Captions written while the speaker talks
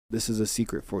This is a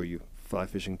secret for you, fly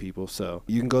fishing people. So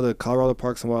you can go to the Colorado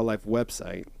Parks and Wildlife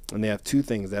website, and they have two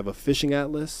things. They have a fishing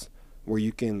atlas where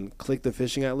you can click the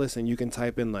fishing atlas and you can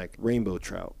type in like rainbow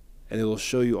trout, and it'll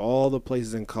show you all the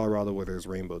places in Colorado where there's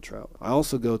rainbow trout. I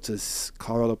also go to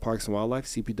Colorado Parks and Wildlife,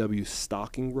 CPW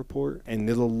stocking report, and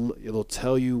it'll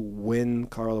tell you when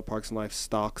Colorado Parks and Wildlife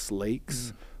stocks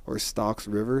lakes or stocks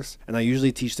rivers. And I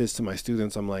usually teach this to my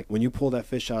students. I'm like, when you pull that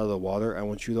fish out of the water, I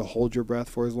want you to hold your breath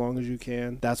for as long as you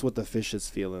can. That's what the fish is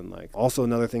feeling like. Also,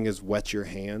 another thing is wet your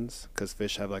hands, because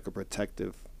fish have like a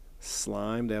protective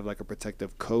slime. They have like a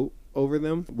protective coat over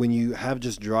them. When you have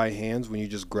just dry hands, when you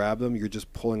just grab them, you're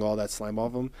just pulling all that slime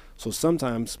off them. So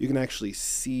sometimes you can actually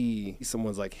see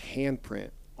someone's like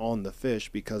handprint on the fish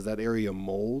because that area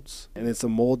molds, and it's a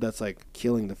mold that's like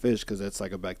killing the fish because it's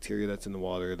like a bacteria that's in the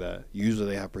water that usually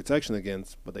they have protection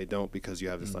against, but they don't because you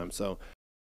have the slime. So